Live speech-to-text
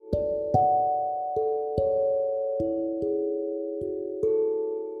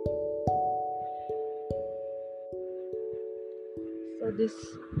This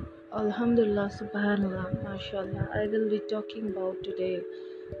Alhamdulillah, Subhanallah, MashaAllah. I will be talking about today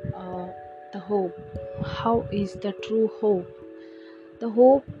uh, the hope. How is the true hope? The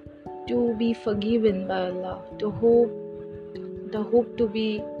hope to be forgiven by Allah, the hope to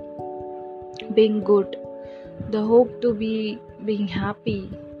be being good, the hope to be being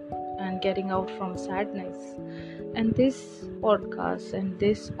happy and getting out from sadness. And this podcast and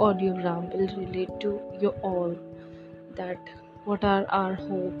this audiogram will relate to you all that what are our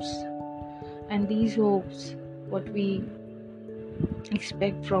hopes, and these hopes what we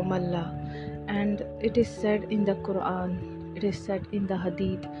expect from Allah. And it is said in the Quran, it is said in the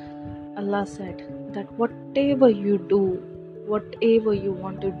Hadith, Allah said that whatever you do, whatever you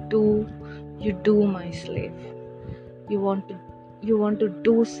want to do, you do, my slave. You want to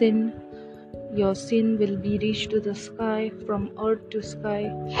do sin, your sin will be reached to the sky, from earth to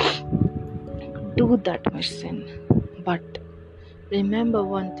sky. Do that much sin, but remember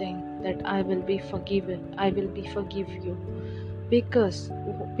one thing, that I will be forgiven, I will be forgive you, because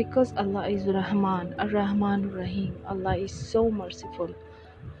Allah is Rahman, Ar-Rahman Rahim. Allah is so merciful,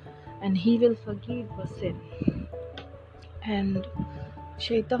 and He will forgive the sin. And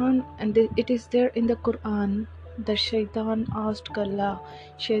Shaitan, and it is there in the Quran that Shaitan asked Allah,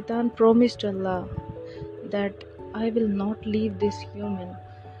 Shaitan promised Allah that I will not leave this human,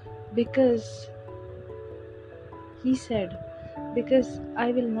 because he said, because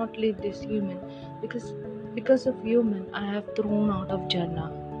I will not leave this human, because of human I have thrown out of Jannah,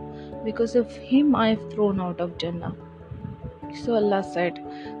 because of him I have thrown out of Jannah. So Allah said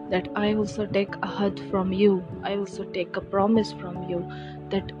that I also take a had from you, I also take a promise from you,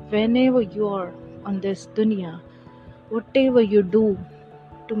 that whenever you are on this dunya, whatever you do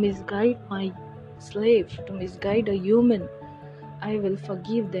to misguide my slave, to misguide a human, I will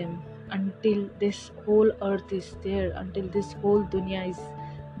forgive them until this whole earth is there, until this whole dunya is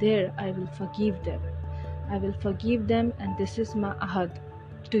there. I will forgive them. I will forgive them, and this is my ahad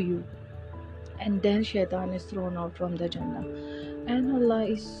to you. And then Shaitan is thrown out from the Jannah. And Allah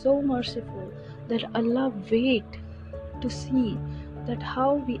is so merciful that Allah wait to see that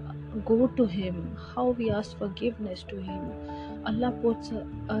how we go to Him, how we ask forgiveness to Him. Allah puts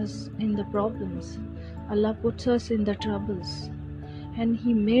us in the problems. Allah puts us in the troubles. And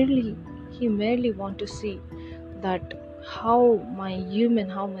He merely want to see that how my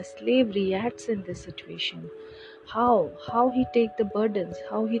slave reacts in this situation, how he take the burdens,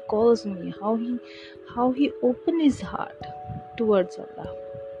 how he calls me, how he open his heart towards Allah,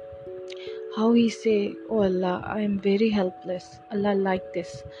 how he say, oh Allah, I am very helpless, Allah, like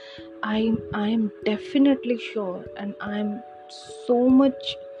this. I am definitely sure, and I am so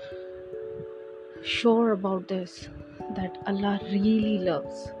much sure about this, that Allah really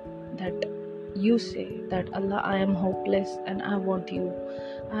loves, that you say that Allah, I am hopeless and I want you.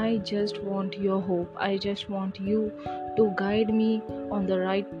 I just want your hope. I just want you to guide me on the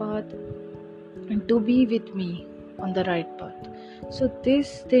right path and to be with me on the right path. So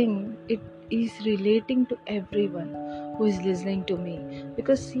this thing, it is relating to everyone who is listening to me,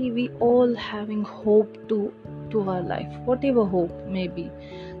 because see, we all having hope to our life, whatever hope may be,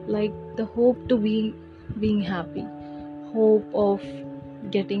 like the hope to be being happy, hope of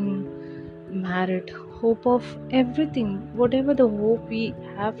getting married, hope of everything, whatever the hope we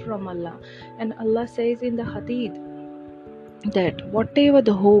have from Allah. And Allah says in the Hadith that whatever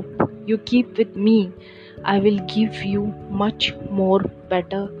the hope you keep with me, I will give you much more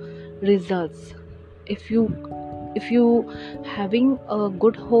better results. If you having a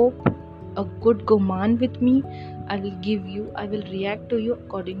good hope, a good guman with me, I will react to you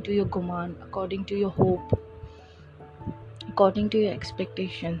according to your guman, according to your hope, according to your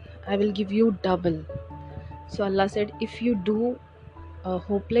expectation. I will give you double. So Allah said, if you do a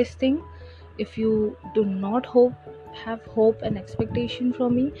hopeless thing, if you do not have hope and expectation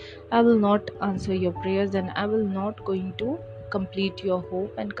from me, I will not answer your prayers, and I will not going to complete your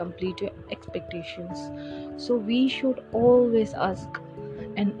hope and complete your expectations. So we should always ask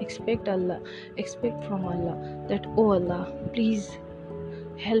and expect from Allah, that oh Allah, please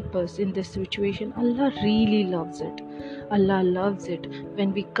help us in this situation. Allah really loves it. Allah loves it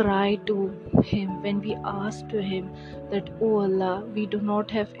when we cry to Him, when we ask to Him that oh Allah, we do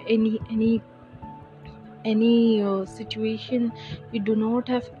not have any situation, we do not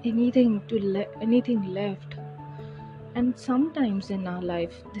have anything left. And sometimes in our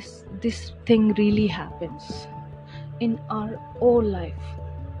life, this thing really happens in our whole life.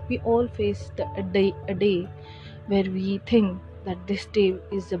 We all face a day where we think that this day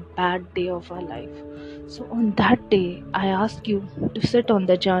is a bad day of our life. So on that day, I ask you to sit on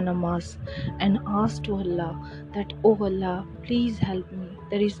the Janamas and ask to Allah that, oh Allah, please help me.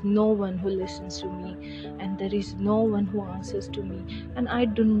 There is no one who listens to me, and there is no one who answers to me, and I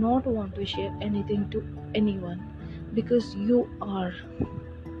do not want to share anything to anyone, because you are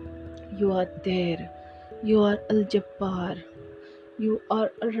there. You are Al Jabbar. You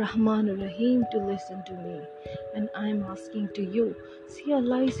are Ar-Rahman Ar-Rahim to listen to me, and I am asking to you. See,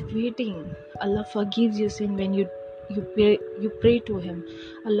 Allah is waiting. Allah forgives your sin when you pray to Him.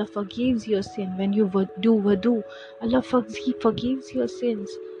 Allah forgives your sin when you do wudu. Allah forgives your sins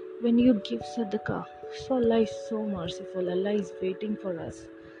when you give sadaqah. So Allah is so merciful. Allah is waiting for us.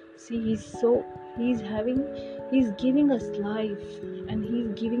 See, He's giving us life, and He's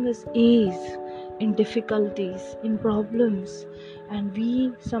giving us ease in difficulties, in problems, and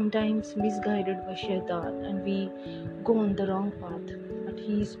we sometimes misguided by shaitan and we go on the wrong path, but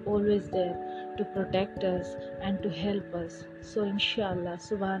he is always there to protect us and to help us. So inshallah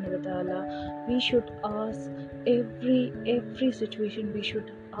subhanahu wa ta'ala, we should ask every situation, we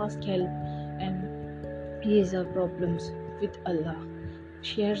should ask help and ease our problems with Allah,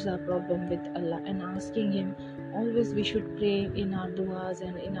 shares our problem with Allah, and asking Him. Always we should pray in our du'as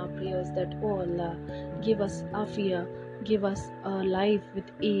and in our prayers that, oh Allah, give us afiyah, give us a life with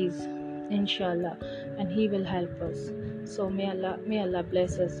ease, inshallah, and He will help us. So may Allah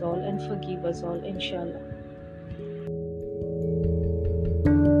bless us all and forgive us all, inshallah.